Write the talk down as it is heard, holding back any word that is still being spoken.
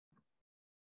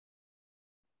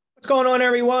What's going on,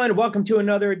 everyone? Welcome to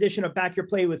another edition of Back Your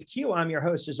Play with Q. I'm your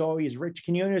host, as always, Rich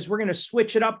Quinones. We're going to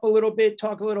switch it up a little bit,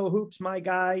 talk a little hoops. My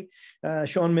guy,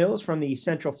 Sean Mills from the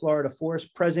Central Florida Force,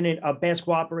 president of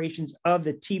basketball operations of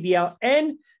the TBL,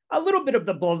 and a little bit of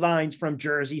the Bloodlines from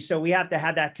Jersey. So we have to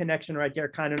have that connection right there.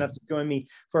 Kind enough to join me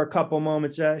for a couple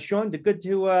moments. Sean, good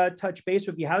to touch base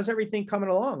with you. How's everything coming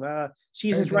along?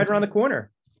 Season's right around the corner.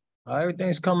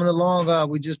 Everything's coming along.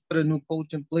 We just put a new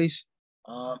coach in place.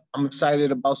 I'm excited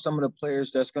about some of the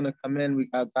players that's going to come in. We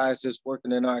got guys that's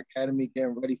working in our academy,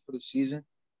 getting ready for the season.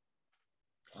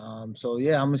 So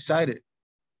yeah, I'm excited.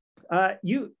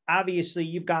 You've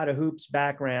got a hoops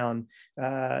background.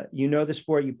 You know the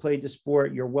sport, you played the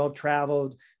sport, you're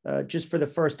well-traveled. Just for the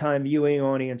first time viewing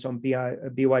audience on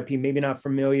BYP, maybe not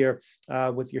familiar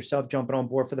with yourself jumping on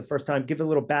board for the first time, give a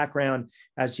little background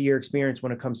as to your experience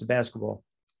when it comes to basketball.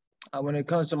 When it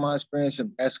comes to my experience in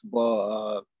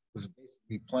basketball, was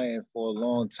basically playing for a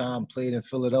long time. Played in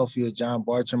Philadelphia, John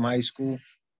Bartram High School.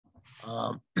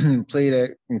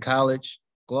 Played in college,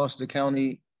 Gloucester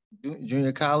County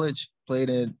Junior College. Played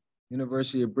in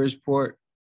University of Bridgeport.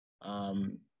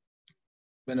 Been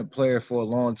a player for a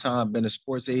long time. Been a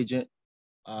sports agent.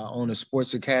 Owned a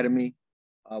sports academy.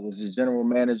 I was the general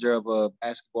manager of a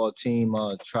basketball team,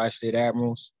 Tri-State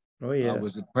Admirals. Oh yeah. I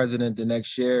was the president the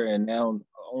next year, and now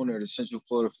owner of the Central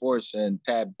Florida Force, and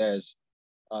tabbed as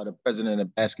the president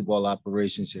of basketball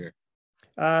operations here.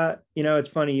 It's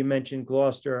funny you mentioned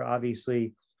Gloucester,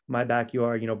 obviously my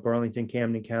backyard, Burlington,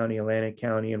 Camden County, Atlantic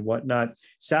County and whatnot.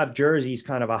 South Jersey is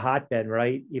kind of a hotbed,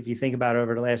 right? If you think about it,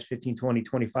 over the last 15, 20,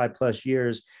 25 plus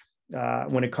years,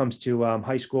 when it comes to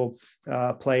high school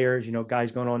players,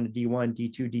 guys going on to D1,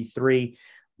 D2, D3,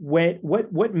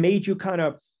 what made you kind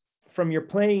of, from your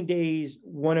playing days,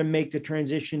 want to make the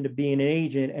transition to being an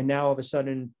agent and now all of a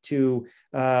sudden to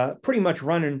pretty much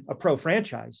running a pro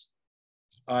franchise?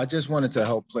 I just wanted to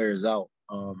help players out.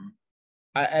 I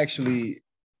actually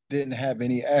didn't have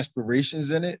any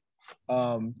aspirations in it.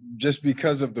 Just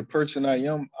because of the person I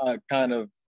am, I kind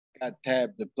of got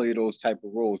tabbed to play those type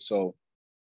of roles. So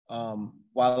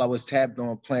while I was tabbed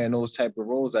on playing those type of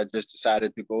roles, I just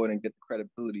decided to go in and get the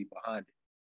credibility behind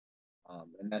it.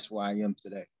 And that's where I am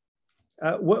today.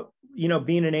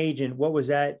 Being an agent, what was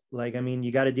that like? I mean,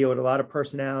 you got to deal with a lot of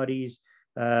personalities.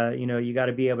 You got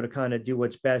to be able to kind of do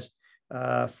what's best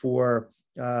for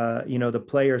the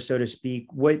player, so to speak.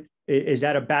 What is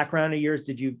that a background of yours?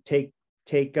 Did you take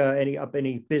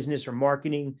any business or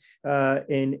marketing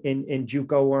in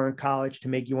JUCO or in college to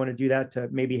make you want to do that, to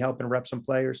maybe help and rep some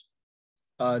players?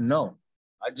 No,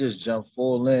 I just jumped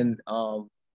full in.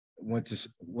 Went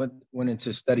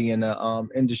into studying the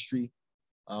industry.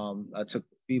 I took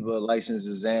the FIBA license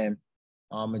exam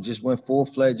and just went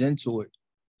full-fledged into it.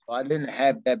 So I didn't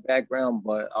have that background,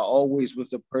 but I always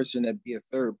was a person that be a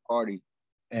third party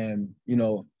and,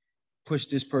 push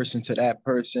this person to that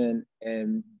person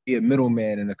and be a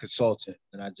middleman and a consultant.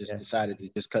 And I just decided to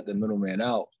just cut the middleman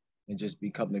out and just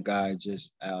become the guy,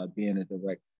 just being a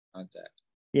direct contact.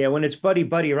 Yeah, when it's buddy,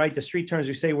 right? The street terms,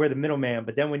 we say we're the middleman,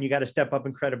 but then when you got to step up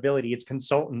in credibility, it's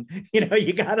consultant.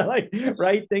 You got to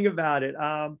right, think about it.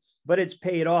 But it's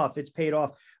paid off. It's paid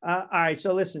off. All right,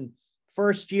 so listen,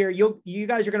 first year, you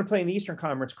guys are going to play in the Eastern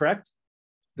Conference, correct?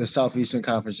 The Southeastern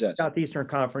Conference, yes. Southeastern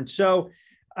Conference. So,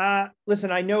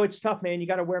 listen, I know it's tough, man. You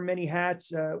got to wear many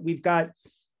hats. We've got,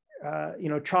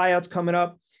 tryouts coming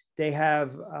up. They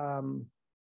have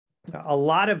a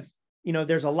lot of,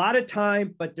 there's a lot of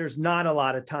time, but there's not a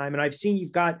lot of time. And I've seen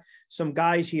you've got some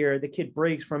guys here. The kid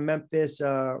Briggs from Memphis,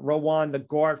 Rowan, the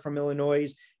guard from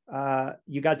Illinois.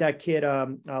 You got that kid,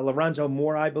 Lorenzo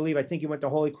Moore, I believe. I think he went to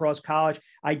Holy Cross College.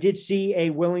 I did see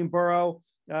a Willingboro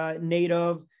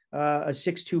native, a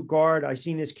 6'2" guard. I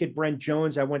seen this kid, Brent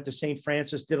Jones. I went to St.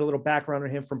 Francis, did a little background on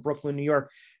him from Brooklyn, New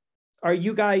York. Are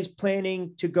you guys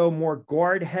planning to go more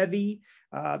guard heavy?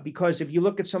 Because if you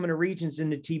look at some of the regions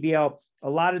in the TBL, a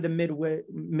lot of the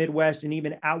Midwest and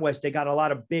even out West, they got a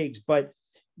lot of bigs, but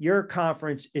your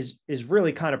conference is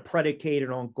really kind of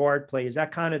predicated on guard play. Is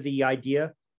that kind of the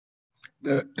idea?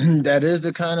 That is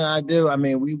the kind of idea. I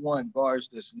mean, we want guards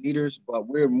that's leaders, but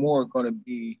we're more going to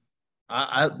be,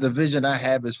 the vision I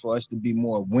have is for us to be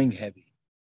more wing heavy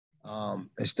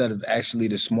instead of actually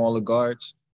the smaller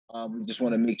guards. We just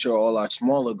want to make sure all our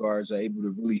smaller guards are able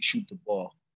to really shoot the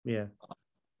ball. Yeah.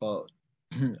 But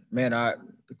man,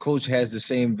 the coach has the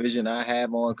same vision I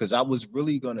have on, because I was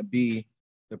really going to be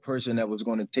the person that was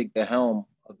going to take the helm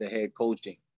of the head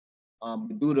coaching.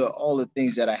 Due to all the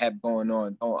things that I have going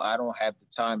on, I don't have the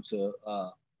time to,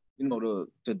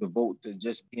 to devote to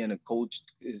just being a coach.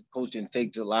 Coaching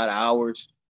takes a lot of hours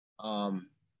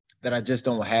that I just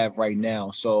don't have right now.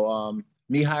 So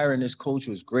me hiring this coach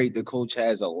was great. The coach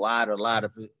has a lot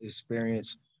of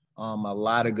experience, a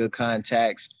lot of good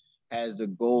contacts, has the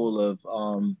goal of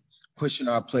pushing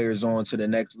our players on to the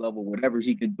next level, whatever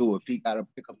he can do. If he got to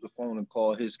pick up the phone and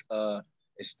call his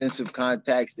extensive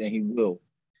contacts, then he will,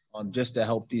 just to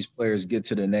help these players get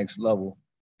to the next level.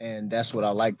 And that's what I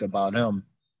liked about him.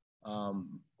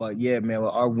 But yeah, man,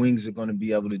 our wings are going to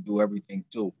be able to do everything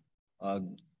too.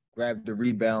 Grab the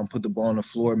rebound, put the ball on the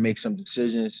floor, make some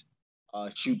decisions,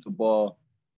 shoot the ball,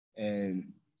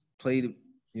 and play the,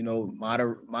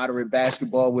 moderate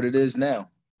basketball what it is now.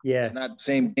 Yeah. It's not the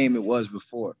same game it was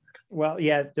before. Well,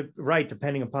 yeah, right.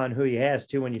 Depending upon who you ask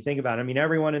too, when you think about it. I mean,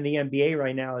 everyone in the NBA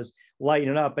right now is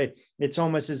lighting up. It's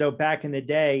almost as though back in the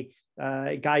day,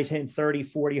 guys hitting 30,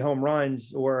 40 home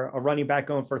runs or a running back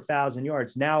going for 1,000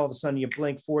 yards. Now, all of a sudden you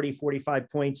blink 40, 45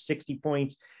 points, 60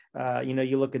 points.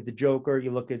 You look at the Joker,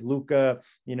 you look at Luka,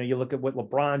 you look at what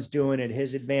LeBron's doing at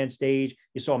his advanced age.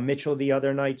 You saw Mitchell the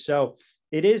other night. So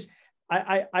it is,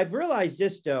 I've realized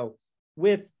this though,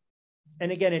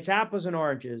 and again, it's apples and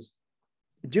oranges.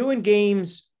 Doing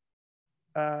games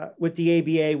with the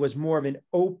ABA was more of an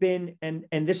open, and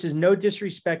this is no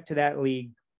disrespect to that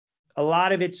league. A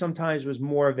lot of it sometimes was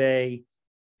more of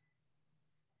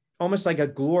almost like a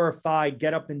glorified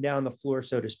get up and down the floor,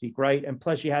 so to speak, right? And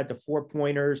plus you had the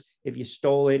 4-pointers if you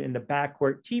stole it in the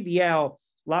backcourt. TBL,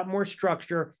 a lot more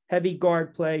structure, heavy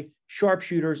guard play,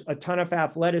 sharpshooters, a ton of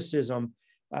athleticism.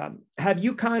 Have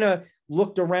you kind of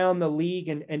looked around the league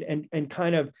and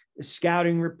kind of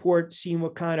scouting report, seeing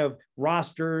what kind of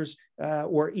rosters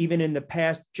or even in the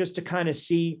past, just to kind of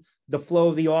see the flow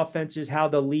of the offenses, how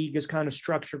the league is kind of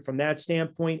structured from that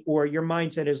standpoint? Or your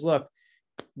mindset is, look,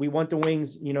 we want the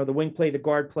wings, the wing play, the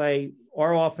guard play.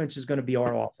 Our offense is going to be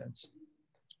our offense.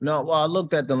 No, well, I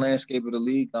looked at the landscape of the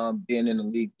league. Being in the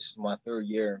league, this is my 3rd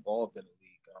year involved in the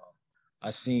league.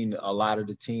 I've seen a lot of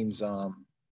the teams.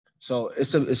 So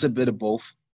it's a bit of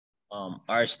both.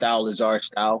 Our style is our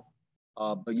style.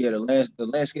 But yeah, the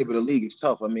landscape of the league is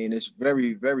tough. I mean, it's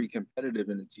very, very competitive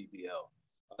in the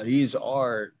TBL. These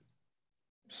are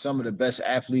some of the best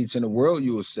athletes in the world,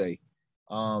 you will say.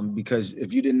 Because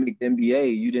if you didn't make the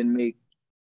NBA, you didn't make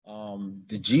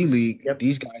the G League. Yep.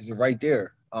 These guys are right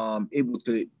there,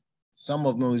 some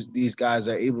of these guys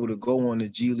are able to go on the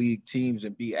G League teams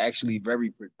and be actually very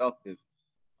productive.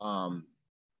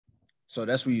 So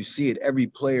that's where you see it. Every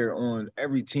player on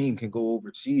every team can go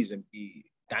overseas and be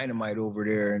dynamite over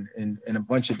there in a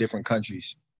bunch of different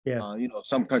countries. Yeah.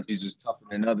 Some countries is tougher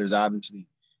than others, obviously.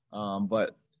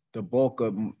 But the bulk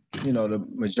of, the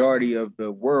majority of the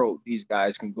world, these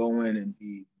guys can go in and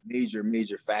be major,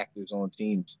 major factors on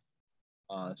teams.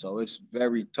 So it's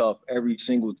very tough. Every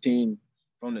single team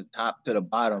from the top to the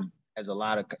bottom has a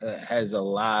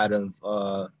lot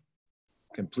of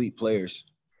complete players.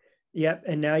 Yep.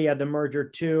 And now you have the merger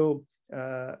too,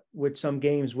 with some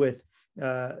games with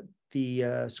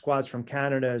the squads from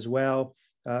Canada as well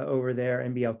over there,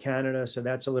 NBL Canada. So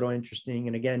that's a little interesting.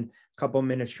 And again, a couple of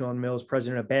minutes, Sean Mills,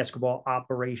 president of basketball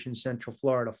operations, Central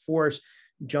Florida Force,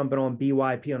 jumping on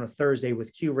BYP on a Thursday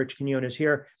with Q. Rich Quinones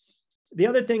here. The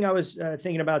other thing I was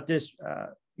thinking about this,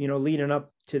 leading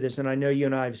up to this, and I know you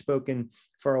and I have spoken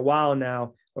for a while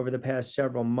now over the past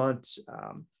several months,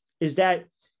 is that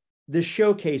the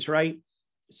showcase, right?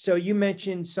 So you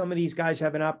mentioned some of these guys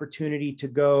have an opportunity to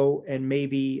go and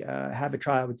maybe have a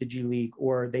tryout with the G League,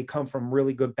 or they come from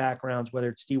really good backgrounds, whether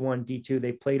it's D1, D2,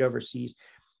 they played overseas.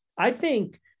 I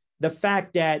think the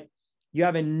fact that you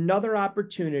have another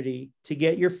opportunity to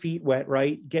get your feet wet,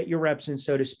 right? Get your reps in,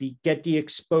 so to speak, get the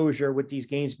exposure with these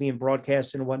games being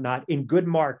broadcast and whatnot in good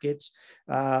markets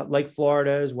like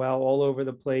Florida as well, all over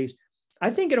the place. I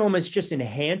think it almost just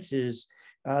enhances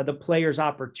the player's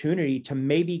opportunity to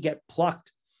maybe get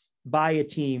plucked by a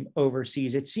team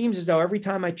overseas. It seems as though every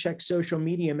time I check social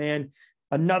media, man,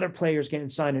 another player's getting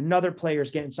signed, another player's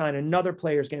getting signed, another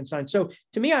player's getting signed. So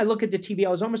to me, I look at the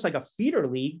TBL as almost like a feeder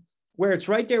league where it's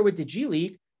right there with the G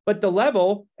League, but the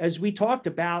level, as we talked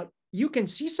about, you can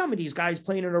see some of these guys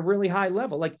playing at a really high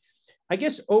level. Like, I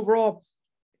guess overall,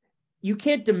 you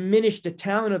can't diminish the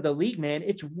talent of the league, man.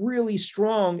 It's really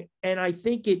strong. And I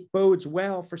think it bodes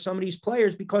well for some of these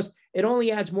players because it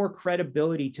only adds more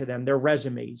credibility to them, their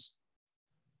resumes.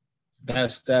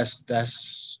 That's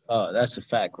a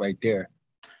fact right there.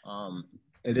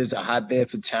 It is a hotbed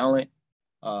for talent.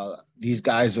 These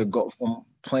guys are from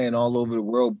playing all over the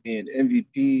world, being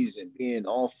MVPs and being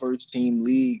all first team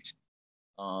leagues.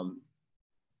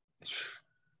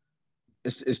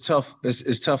 It's tough.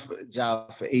 It's tough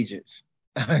job for agents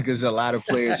because a lot of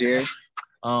players here.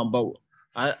 But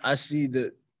I see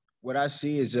what I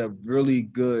see is a really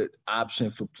good option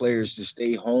for players to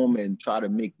stay home and try to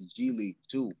make the G League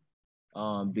too,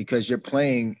 because you're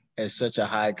playing at such a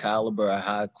high caliber, a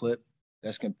high clip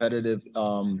that's competitive,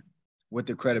 with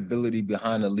the credibility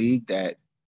behind the league that,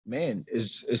 man,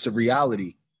 it's a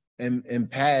reality. And in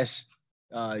past,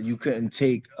 you couldn't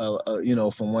take,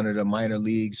 from one of the minor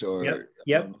leagues Yep. or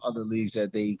Yep. other leagues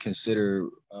that they consider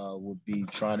would be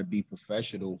trying to be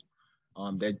professional,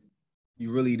 that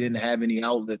you really didn't have any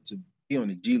outlet to be on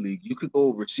the G League. You could go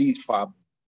overseas probably,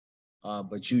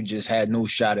 but you just had no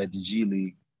shot at the G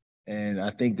League. And I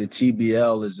think the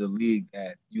TBL is a league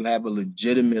that you have a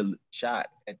legitimate shot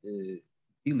at the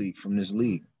G League from this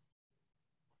league.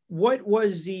 What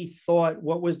was the thought?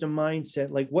 What was the mindset?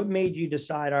 Like, what made you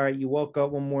decide, all right, you woke up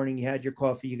one morning, you had your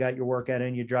coffee, you got your workout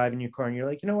in, you're driving your car, and you're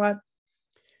like, you know what?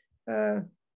 Uh,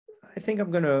 I think I'm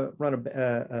going to run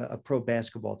a pro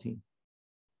basketball team.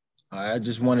 I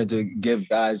just wanted to give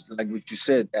guys, like what you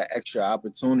said, that extra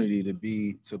opportunity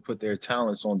to put their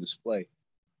talents on display.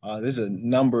 There's a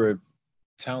number of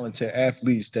talented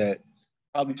athletes that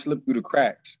probably slip through the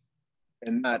cracks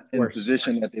and not in the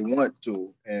position that they want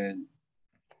to. And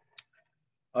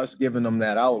us giving them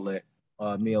that outlet,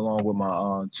 me along with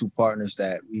my two partners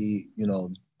that we,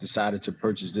 decided to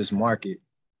purchase this market,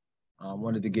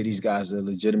 wanted to give these guys a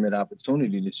legitimate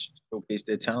opportunity to showcase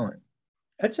their talent.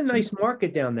 That's a nice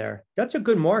market down there. That's a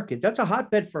good market. That's a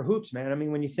hotbed for hoops, man. I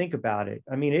mean, when you think about it,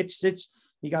 I mean, it's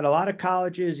you got a lot of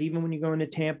colleges. Even when you go into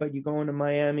Tampa, you go into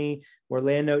Miami,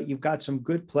 Orlando, you've got some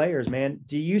good players, man.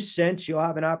 Do you sense you'll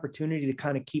have an opportunity to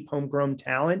kind of keep homegrown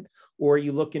talent, or are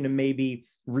you looking to maybe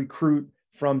recruit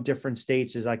from different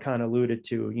states, as I kind of alluded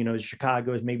to? You know,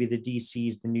 Chicago's, maybe the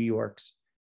DCs, the New Yorks.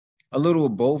 A little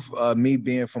of both. Me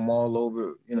being from all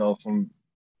over, from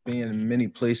being in many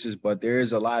places, but there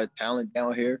is a lot of talent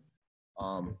down here.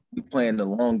 We playing the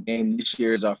long game. This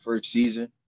year is our first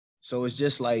season, so it's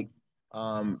just like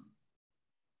our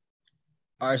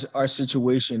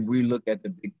situation. We look at the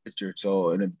big picture.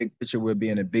 So in the big picture, we'll be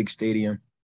in a big stadium,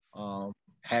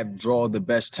 have draw the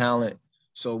best talent.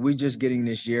 So we just getting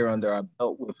this year under our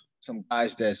belt with some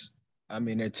guys their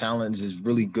talent is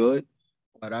really good.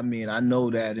 But I mean, I know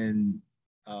that in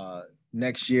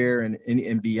next year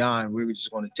and beyond, we're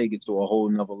just going to take it to a whole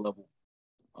nother level.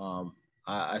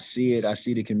 I see it. I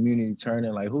see the community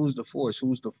turning like, who's the force?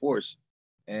 Who's the force?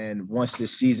 And once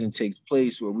this season takes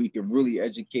place, where we can really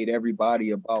educate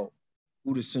everybody about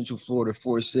who the Central Florida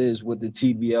Force is, what the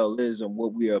TBL is, and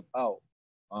what we're about,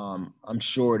 I'm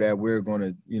sure that we're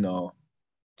going to,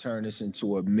 turn this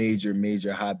into a major,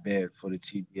 major hotbed for the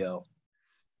TBL.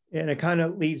 And it kind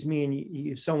of leads me,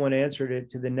 and someone answered it,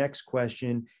 to the next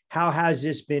question. How has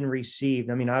this been received?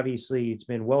 I mean, obviously it's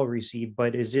been well received,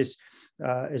 but is this,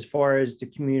 as far as the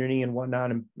community and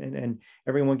whatnot, and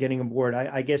everyone getting on board,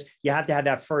 I guess you have to have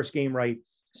that first game right,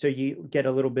 so you get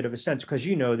a little bit of a sense, because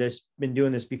this, been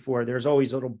doing this before. There's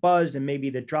always a little buzz and maybe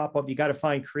the drop off. You got to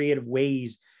find creative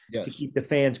ways to keep the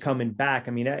fans coming back.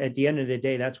 I mean, at the end of the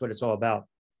day, that's what it's all about.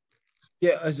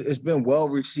 Yeah, it's been well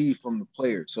received from the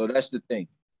players, so that's the thing.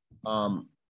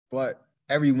 But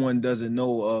everyone doesn't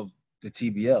know of the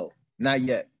TBL, not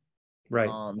yet.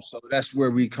 Right. So that's where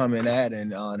we come in at,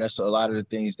 and that's a lot of the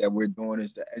things that we're doing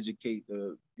is to educate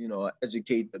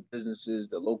educate the businesses,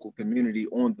 the local community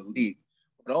on the league.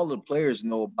 But all the players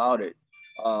know about it.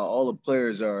 All the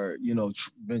players are,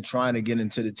 been trying to get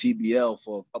into the TBL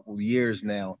for a couple of years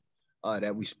now,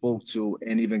 that we spoke to,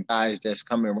 and even guys that's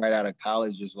coming right out of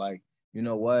college is like, you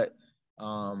know what,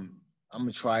 I'm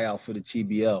gonna try out for the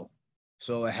TBL.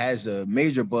 So it has a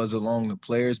major buzz along the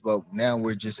players, but now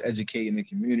we're just educating the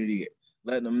community,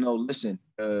 letting them know, listen,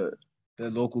 the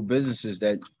local businesses,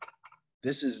 that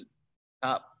this is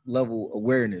top level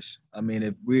awareness. I mean,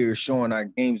 if we're showing our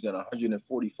games in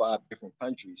 145 different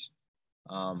countries,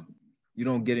 you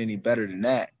don't get any better than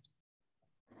that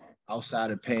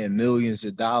outside of paying millions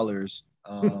of dollars.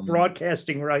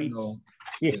 Broadcasting rights.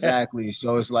 Exactly.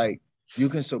 So it's like you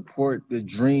can support the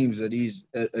dreams of these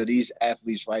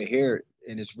athletes right here,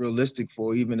 and it's realistic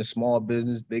for even a small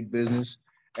business, big business,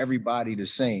 everybody the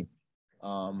same.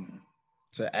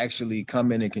 To actually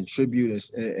come in and contribute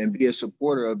and be a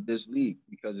supporter of this league,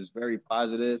 because it's very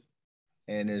positive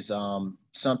and is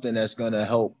something that's going to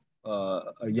help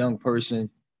a young person,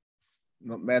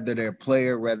 whether they're a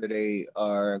player, whether they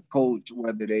are a coach,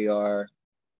 whether they are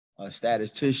a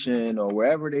statistician, or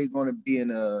wherever they're going to be in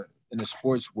the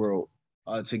sports world,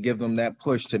 to give them that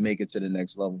push to make it to the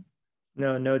next level.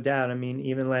 No doubt. I mean,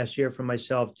 even last year for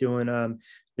myself, doing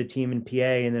the team in PA,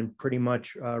 and then pretty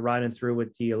much riding through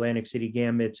with the Atlantic City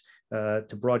Gambits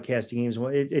to broadcasting games.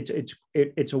 Well,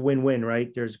 it's a win-win,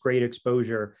 right? There's great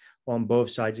exposure on both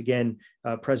sides. Again,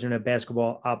 President of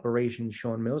Basketball Operations,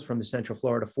 Sean Mills from the Central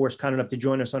Florida Force, kind enough to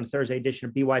join us on a Thursday edition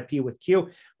of BYP with Q.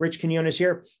 Rich Quinones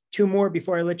here. Two more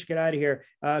before I let you get out of here.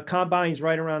 Combine's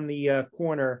right around the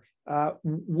corner.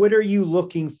 What are you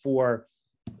looking for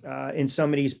in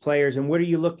some of these players, and what are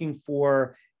you looking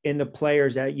for in the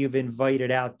players that you've invited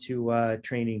out to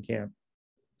training camp?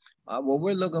 What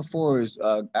we're looking for is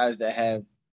guys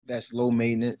that's low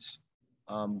maintenance,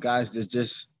 guys that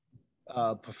just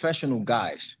professional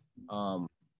guys,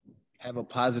 have a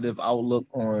positive outlook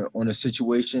on a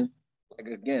situation.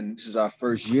 Like, again, this is our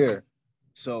first year,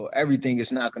 so everything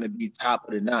is not going to be top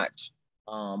of the notch.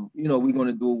 We're going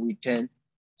to do what we can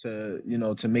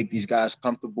to make these guys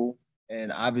comfortable.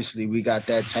 And obviously, we got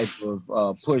that type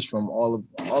of push from all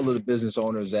of the business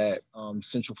owners at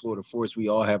Central Florida Force. We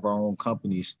all have our own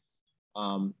companies.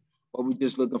 But we're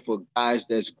just looking for guys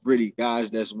that's gritty,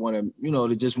 guys that's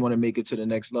that just want to make it to the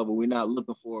next level. We're not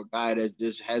looking for a guy that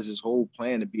just has his whole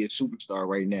plan to be a superstar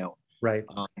right now. Right.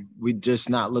 We're just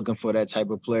not looking for that type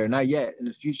of player. Not yet. In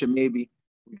the future, maybe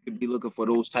we could be looking for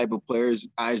those type of players,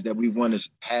 guys that we want to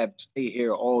have stay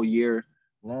here all year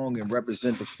long and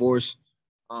represent the Force.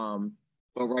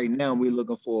 But right now, we're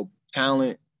looking for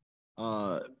talent,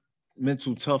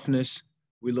 mental toughness.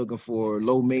 We're looking for a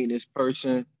low maintenance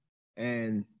person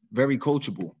and very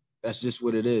coachable. That's just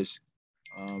what it is.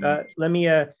 Let me.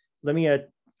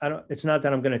 It's not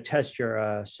that I'm going to test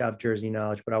your South Jersey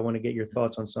knowledge, but I want to get your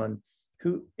thoughts on son.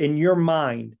 Who, in your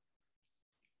mind,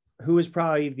 who is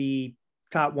probably the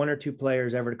top one or two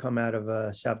players ever to come out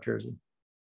of South Jersey?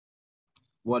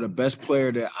 Well, the best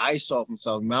player that I saw from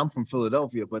South, I'm from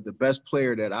Philadelphia, but the best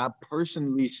player that I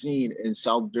personally seen in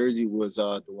South Jersey was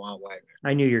DeJuan Wagner.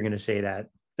 I knew you were going to say that.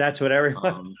 That's what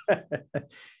everyone.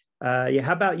 Yeah.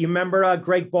 How about, you remember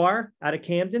Greg Barr out of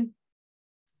Camden?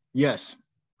 Yes.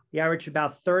 He averaged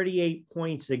about 38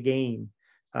 points a game.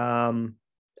 And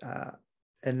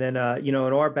then, in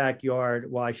our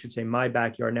backyard, well, I should say my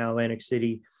backyard now, Atlantic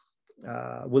City,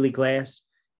 Willie Glass,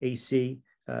 AC.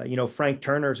 Frank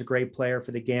Turner is a great player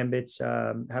for the Gambits,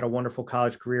 had a wonderful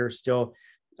college career, still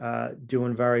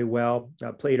doing very well,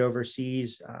 played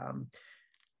overseas.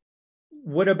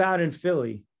 What about in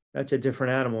Philly? That's a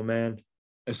different animal, man.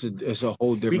 It's a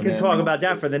whole different. We can talk about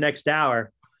that for the next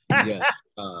hour. Yes,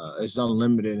 it's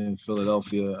unlimited in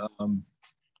Philadelphia.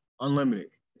 Unlimited.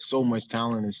 So much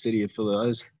talent in the city of Philadelphia.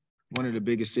 It's one of the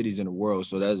biggest cities in the world,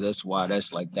 so that's why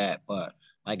that's like that. But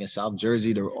like in South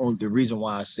Jersey, the reason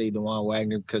why I say DeJuan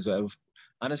Wagner, because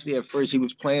honestly, at first he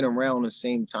was playing around the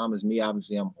same time as me.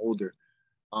 Obviously, I'm older.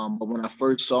 But when I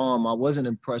first saw him, I wasn't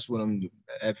impressed with him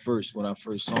at first when I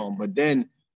first saw him. But then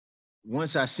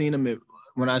once I seen him,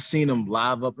 when I seen him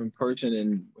live up in person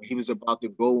and he was about to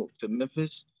go to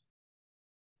Memphis,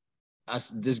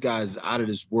 this guy's out of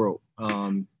this world.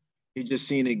 He just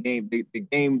seen a game. The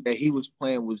game that he was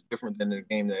playing was different than the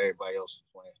game that everybody else was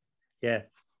playing. Yeah.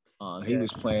 He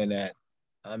was playing at,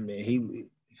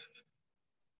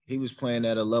 he was playing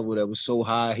at a level that was so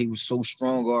high. He was so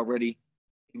strong already.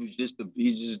 He just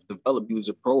developed. He was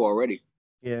a pro already.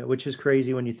 Yeah, which is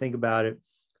crazy when you think about it.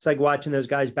 It's like watching those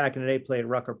guys back in the day play at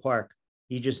Rucker Park.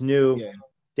 You just knew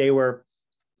they were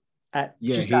at.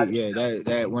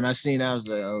 That when I seen that, I was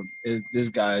like, this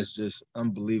guy is just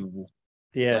unbelievable.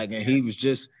 Yeah, and he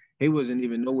wasn't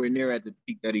even nowhere near at the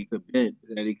peak that he could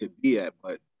be at.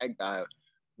 But that guy,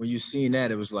 when you seen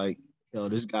that, it was like,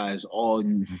 this guy is all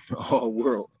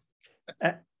world.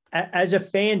 As a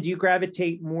fan, do you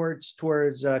gravitate more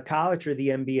towards college or the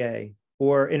NBA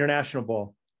or international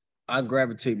ball? I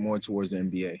gravitate more towards the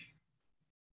NBA.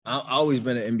 I've always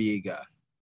been an NBA guy,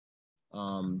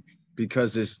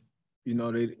 because it's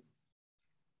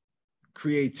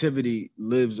creativity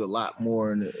lives a lot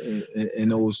more in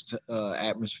those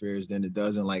atmospheres than it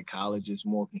does in like college. It's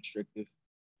more constrictive.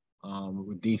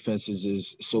 With defenses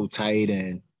is so tight,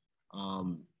 and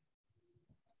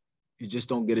you just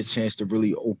don't get a chance to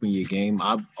really open your game.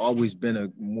 I've always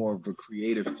been more of a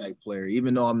creative type player,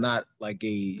 even though I'm not like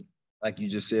you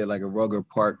just said, like a Rugger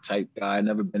Park type guy. I've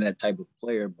never been that type of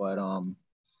player, but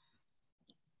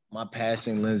my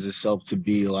passing lends itself to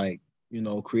be like,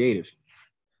 creative.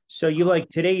 So you like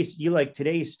today's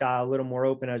style a little more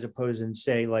open, as opposed to,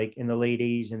 say, like in the late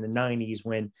 80s and the 90s,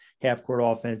 when half court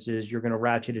offenses, you're going to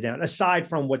ratchet it down, aside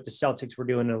from what the Celtics were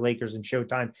doing, the Lakers and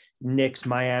Showtime, Knicks,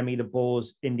 Miami, the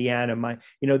Bulls, Indiana,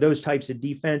 those types of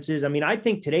defenses. I mean, I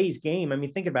think today's game,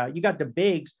 think about it. You got the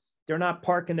bigs. They're not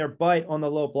parking their butt on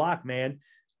the low block, man.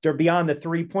 They're beyond the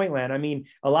 3-point line.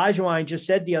 Olajuwon just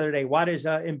said the other day, why does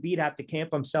Embiid have to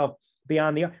camp himself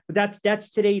beyond but that's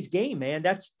today's game, man.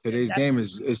 Today's game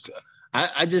is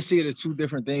I just see it as two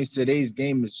different things. Today's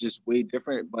game is just way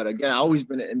different. But again, I always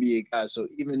been an NBA guy. So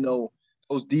even though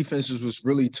those defenses was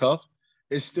really tough,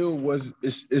 it still was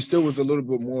a little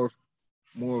bit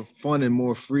more fun and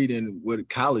more free than what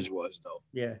college was though.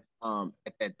 Yeah.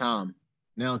 At that time.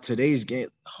 Now today's game,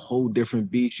 a whole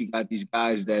different beast. You got these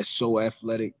guys that's so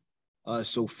athletic,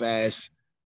 so fast.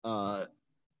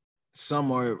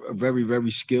 Some are very,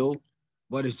 very skilled,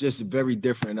 but it's just very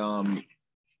different.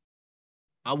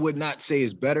 I would not say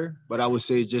it's better, but I would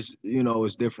say it's just,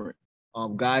 it's different.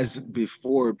 Guys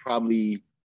before probably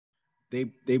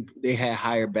they had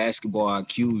higher basketball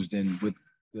IQs than what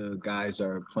the guys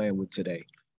are playing with today.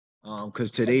 Because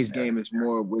today's game is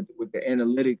more with the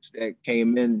analytics that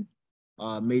came in,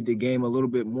 made the game a little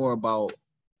bit more about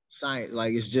science.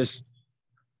 Like it's just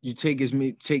you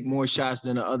take more shots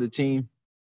than the other team,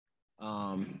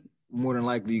 more than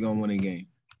likely you're gonna win a game.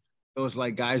 So it's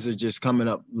like guys are just coming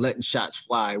up, letting shots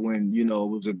fly when it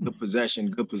was a good possession,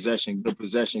 good possession, good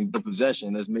possession, good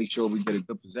possession. Let's make sure we get a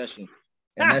good possession.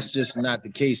 And that's just not the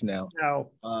case now.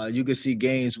 No. You can see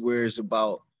games where it's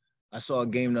about, I saw a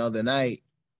game the other night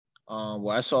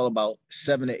where I saw about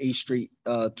 7 to 8 straight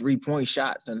 3-point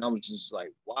shots. And I was just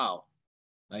like, wow.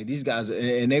 Like these guys,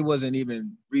 and they wasn't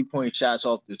even 3-point shots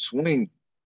off the swing.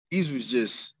 These was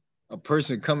just a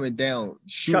person coming down,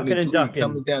 shooting Chucking and ducking.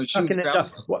 coming down, shooting.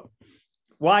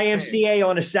 YMCA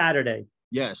on a Saturday.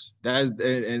 Yes, that's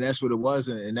what it was,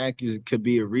 and that could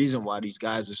be a reason why these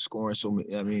guys are scoring so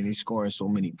many. I mean, he's scoring so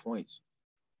many points,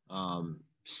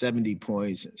 70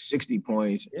 points, 60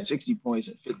 points, 60 points,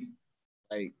 and 50.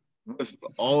 Like with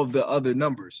all of the other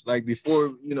numbers, like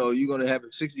before, you're gonna have a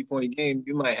 60-point game,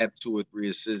 you might have 2 or 3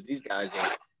 assists. These guys are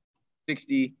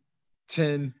 60,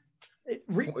 10.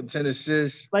 10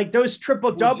 assists, like those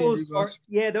triple doubles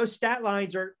those stat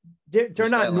lines they're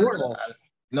not normal.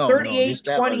 No, 38,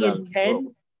 20, and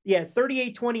 10. Yeah,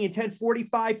 38, 20, and 10,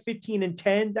 45, 15, and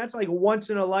 10. That's like once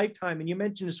in a lifetime. And you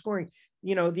mentioned the scoring,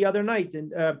 the other night,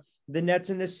 the Nets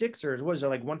and the Sixers, what was it,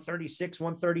 like 136,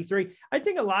 133? I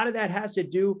think a lot of that has to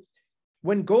do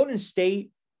when Golden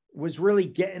State was really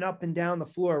getting up and down the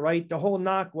floor, right? The whole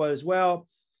knock was, well,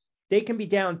 they can be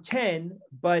down 10,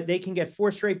 but they can get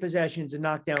 4 straight possessions and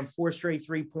knock down 4 straight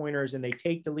 3-pointers, and they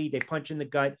take the lead, they punch in the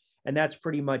gut, and that's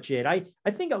pretty much it. I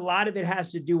think a lot of it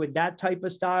has to do with that type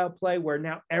of style play where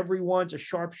now everyone's a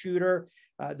sharpshooter.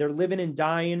 They're living and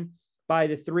dying by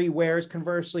the 3, whereas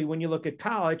conversely, when you look at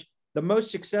college, the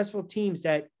most successful teams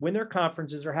that win their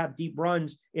conferences or have deep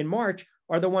runs in March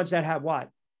are the ones that have what?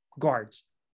 Guards,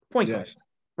 point guards,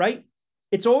 right?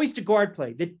 It's always the guard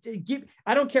play.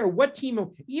 I don't care what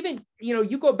team, even,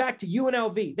 you go back to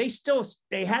UNLV,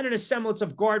 they had an semblance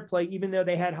of guard play, even though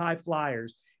they had high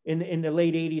flyers in the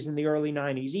late 80s and the early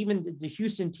 90s. Even the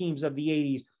Houston teams of the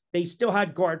 80s, they still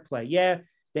had guard play. Yeah,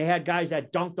 they had guys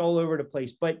that dunked all over the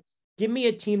place, but give me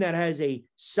a team that has a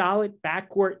solid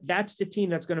backcourt. That's the team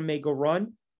that's going to make a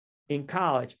run in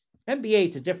college. NBA,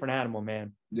 it's a different animal,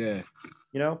 man. Yeah.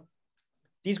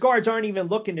 These guards aren't even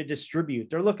looking to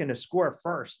distribute. They're looking to score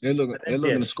first. They're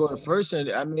looking to score first.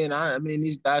 And I mean,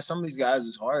 these guys, some of these guys,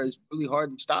 it's really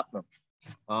hard to stop them.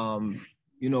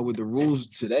 With the rules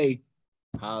today,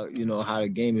 how the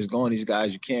game is going, these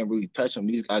guys, you can't really touch them.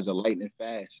 These guys are lightning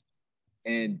fast.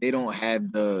 And they don't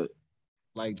have the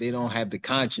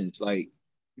conscience. Like,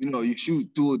 you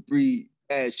shoot 2 or 3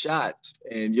 bad shots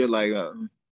and you're like, well,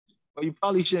 you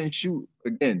probably shouldn't shoot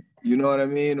again. You know what I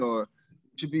mean? Or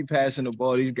should be passing the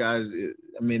ball. These guys,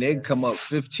 I mean, they come up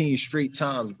 15 straight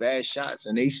times, bad shots,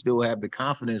 and they still have the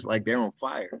confidence like they're on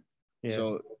fire. Yeah.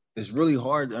 So it's really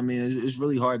hard. I mean, it's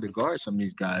really hard to guard some of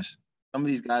these guys. Some of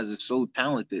these guys are so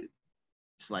talented.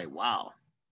 It's like, wow.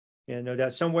 Yeah, no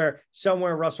doubt. Somewhere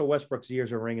Russell Westbrook's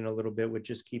ears are ringing a little bit with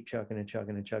just keep chucking and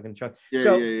chucking and chucking and chucking.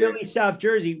 Philly, South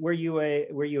Jersey, were you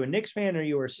a Knicks fan or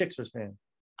you were a Sixers fan?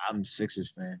 I'm a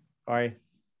Sixers fan. All right.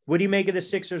 What do you make of the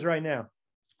Sixers right now?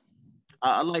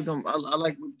 I like them. I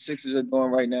like what the Sixers are doing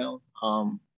right now.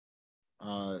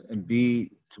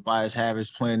 Embiid, Tobias Harris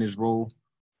playing his role.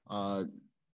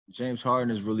 James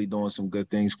Harden is really doing some good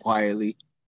things quietly.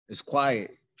 It's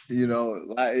quiet,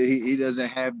 like he doesn't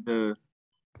have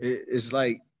it's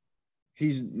like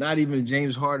he's not even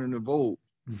James Harden of old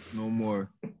no more.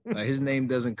 Like his name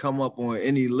doesn't come up on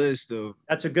any list of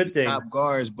that's a good thing top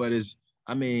guards, but his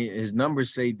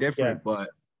numbers say different, but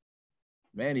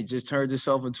man, he just turned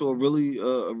himself into a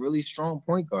really strong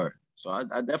point guard. So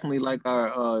I definitely like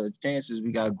our chances.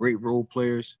 We got great role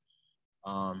players.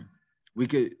 We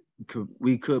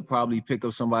could probably pick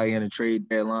up somebody in a trade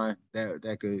deadline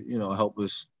that could help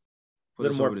us put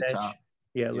us over the top.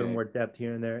 Yeah, a little more depth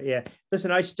here and there. Yeah,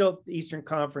 listen, I still Eastern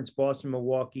Conference, Boston,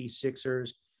 Milwaukee,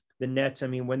 Sixers. the Nets, I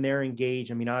mean, when they're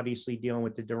engaged, I mean, obviously dealing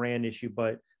with the Durant issue,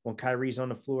 but when Kyrie's on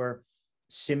the floor,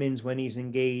 Simmons when he's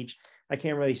engaged, I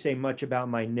can't really say much about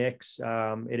my Knicks.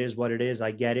 It is what it is.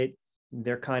 I get it.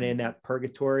 They're kind of in that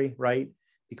purgatory, right?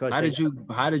 Because how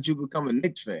did you become a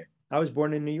Knicks fan? I was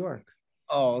born in New York.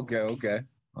 Oh, okay.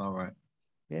 All right.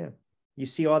 Yeah. You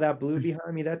see all that blue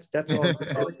behind me? That's all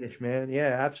Turkish, man.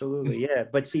 Yeah, absolutely. Yeah.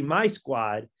 But see, my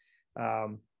squad,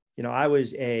 I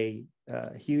was a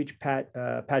huge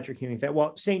Patrick Ewing fan.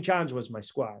 Well, St. John's was my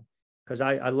squad because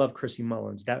I love Chrissy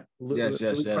Mullins. Yes.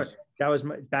 That was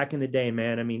back in the day,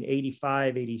 man. I mean,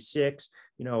 85, 86,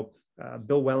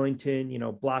 Bill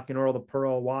Wellington, blocking Earl the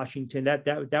Pearl, Washington.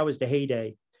 That was the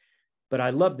heyday. But I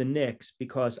love the Knicks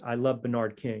because I love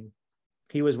Bernard King.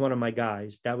 He was one of my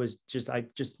guys. I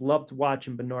just loved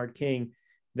watching Bernard King.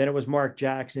 Then it was Mark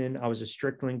Jackson. I was a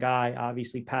Strickland guy,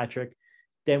 obviously Patrick.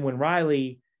 Then when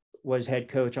Riley was head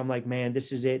coach, I'm like, man,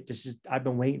 this is it. I've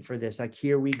been waiting for this. Like,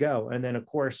 here we go. And then of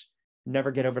course,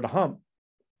 never get over the hump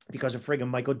because of friggin'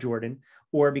 Michael Jordan,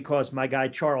 or because my guy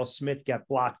Charles Smith got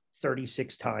blocked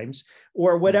 36 times,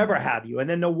 or whatever have you. And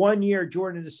then the 1 year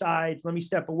Jordan decides, let me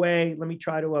step away. Let me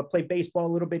try to play baseball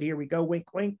a little bit. Here we go.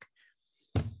 Wink, wink.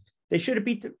 They should have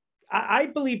beat I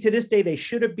believe to this day, they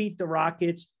should have beat the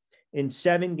Rockets in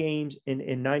 7 games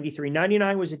in 93.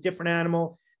 99 was a different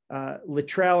animal.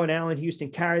 Latrell and Allen Houston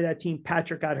carried that team.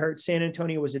 Patrick got hurt. San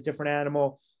Antonio was a different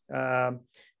animal.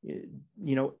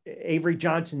 Avery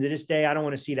Johnson to this day, I don't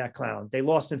want to see that clown. They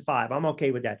lost in 5. I'm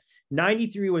okay with that.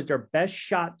 93 was their best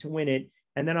shot to win it.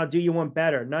 And then I'll do you one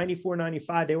better. 94,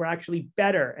 95, they were actually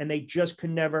better and they just could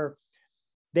never.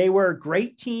 They were a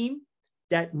great team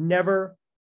that never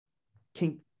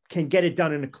can get it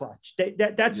done in a clutch. It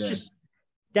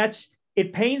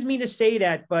pains me to say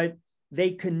that, but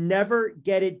they could never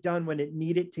get it done when it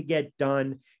needed to get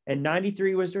done. And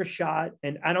 93 was their shot.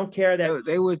 And I don't care that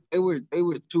they were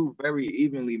 2 very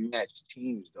evenly matched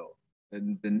teams though.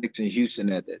 The Knicks and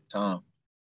Houston at that time.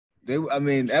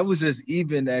 That was as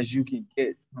even as you can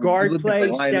get. Guard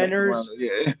play, centers.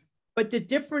 Yeah. But the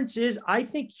difference is, I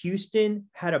think Houston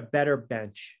had a better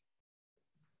bench.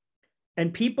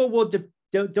 And people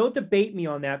don't debate me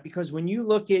on that, because when you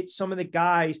look at some of the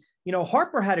guys,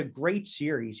 Harper had a great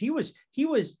series. He was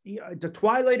the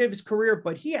twilight of his career,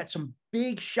 but he had some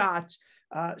big shots.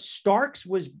 Starks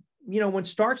was, when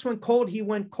Starks went cold, he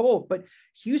went cold. But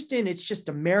Houston, it's just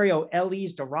the Mario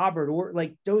Ellies, the Robert, or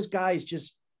like those guys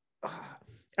just.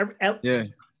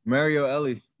 Mario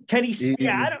Ellie. Can he?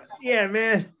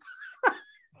 Man.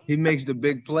 He makes the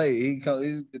big play. He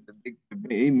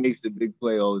makes the big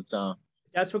play all the time.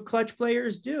 That's what clutch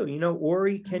players do.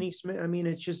 Ori, Kenny Smith. I mean,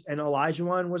 it's just, and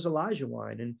Olajuwon was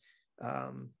Olajuwon. And,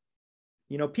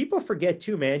 people forget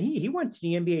too, man, he went to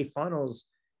the NBA finals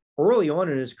early on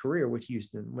in his career with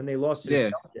Houston when they lost to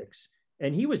the Celtics.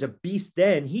 And he was a beast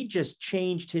then. He just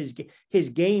changed his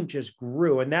game just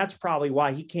grew. And that's probably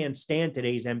why he can't stand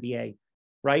today's NBA,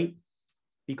 right?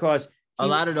 Because a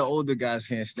lot of the older guys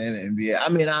can't stand the NBA. I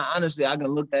mean, honestly, I can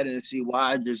look at it and see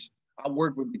why. I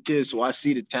work with the kids, so I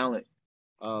see the talent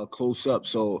close up.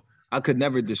 So I could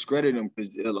never discredit them,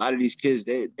 because a lot of these kids,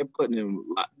 they're putting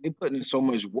in so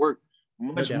much work,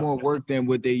 much more work than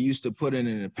what they used to put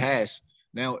in the past.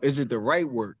 Now, is it the right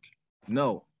work?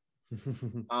 No.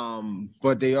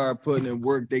 But they are putting in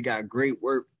work. They got great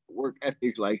work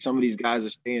ethics. Like, some of these guys are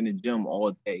staying in the gym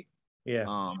all day.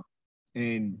 Yeah.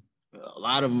 And a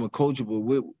lot of them are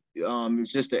coachable.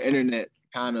 It's just the internet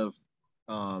kind of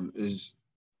is,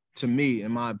 to me,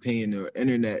 in my opinion, the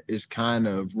internet is kind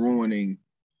of ruining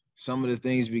some of the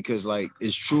things, because, like,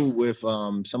 it's true with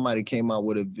somebody came out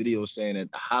with a video saying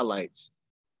that the highlights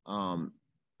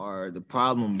are the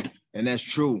problem, and that's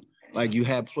true. Like, you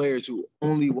have players who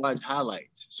only watch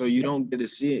highlights, so you don't get to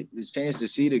see it, the chance to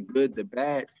see the good, the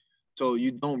bad, so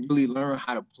you don't really learn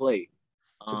how to play.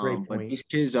 But these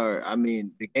kids are,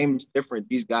 the game is different.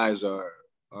 These guys are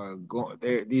going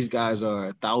there. These guys are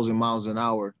 1,000 miles an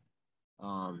hour.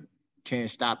 Can't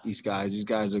stop these guys. These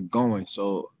guys are going.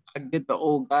 So I get the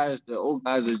old guys. The old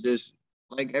guys are just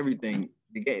like everything.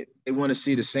 They want to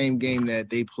see the same game that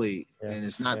they played, and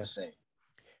it's not the same.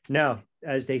 No,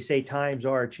 as they say, times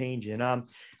are changing. All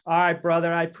right,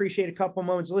 brother, I appreciate a couple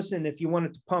moments. Listen, if you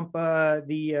wanted to pump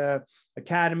the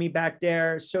academy back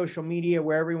there, social media,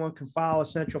 where everyone can follow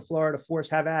Central Florida Force,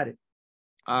 have at it.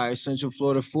 All right, Central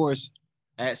Florida Force,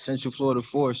 at Central Florida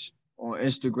Force on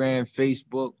Instagram,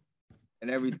 Facebook,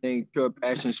 and everything. Pure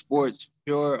Passion Sports,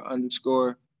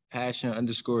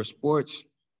 pure_passion_sports.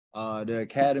 The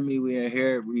academy, we are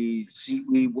here. We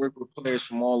work with players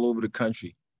from all over the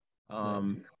country.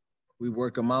 We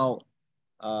work them out.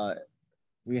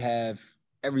 We have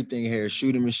everything here: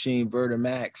 shooting machine,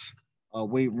 Vertimax,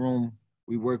 weight room.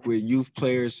 We work with youth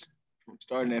players from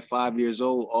starting at 5 years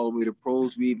old all the way to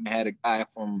pros. We even had a guy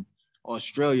from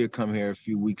Australia come here a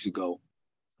few weeks ago.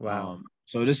 Wow.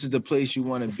 So this is the place you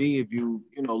want to be if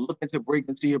looking to break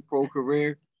into your pro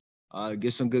career.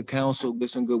 Get some good counsel, get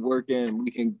some good work in.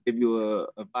 We can give you a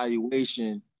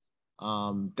evaluation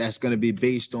that's going to be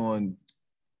based on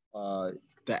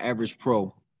the average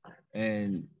pro,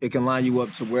 and it can line you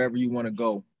up to wherever you want to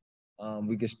go.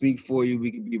 We can speak for you.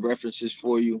 We can be references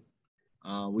for you.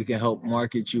 We can help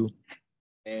market you,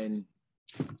 and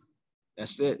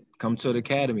that's it. Come to the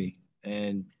academy.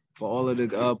 And for all of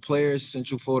the players,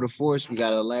 Central Florida Force, we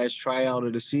got a last tryout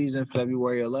of the season,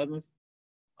 February 11th.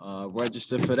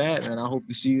 Register for that, and I hope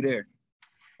to see you there.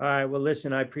 All right. Well,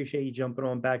 listen, I appreciate you jumping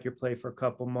on back your play for a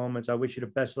couple moments. I wish you the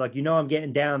best of luck. You know, I'm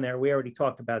getting down there. We already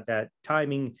talked about that.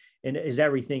 Timing is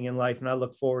everything in life, and I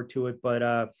look forward to it. But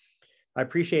I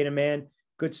appreciate it, man.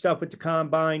 Good stuff with the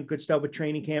combine. Good stuff with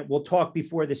training camp. We'll talk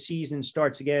before the season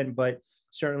starts again, but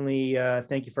certainly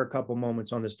thank you for a couple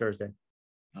moments on this Thursday.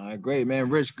 All right, great, man.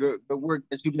 Rich, good work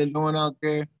that you've been doing out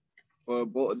there for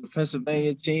both the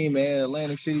Pennsylvania team and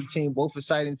Atlantic City team, both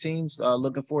exciting teams.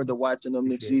 Looking forward to watching them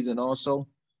next season also.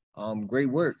 Great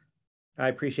work. I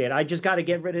appreciate it. I just got to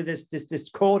get rid of this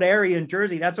cold area in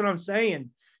Jersey. That's what I'm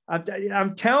saying.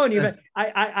 I'm telling you, man,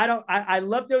 I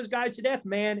love those guys to death,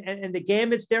 man. And the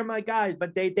Gambits, they're my guys,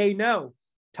 but they know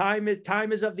time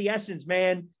is of the essence,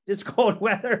 man. This cold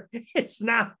weather, it's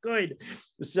not good.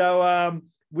 So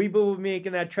we will be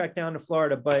making that trek down to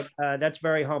Florida, but that's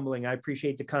very humbling. I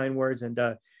appreciate the kind words, and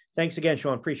thanks again,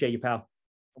 Sean. Appreciate you, pal.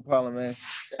 No problem, man.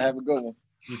 Have a good one.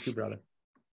 You too, brother.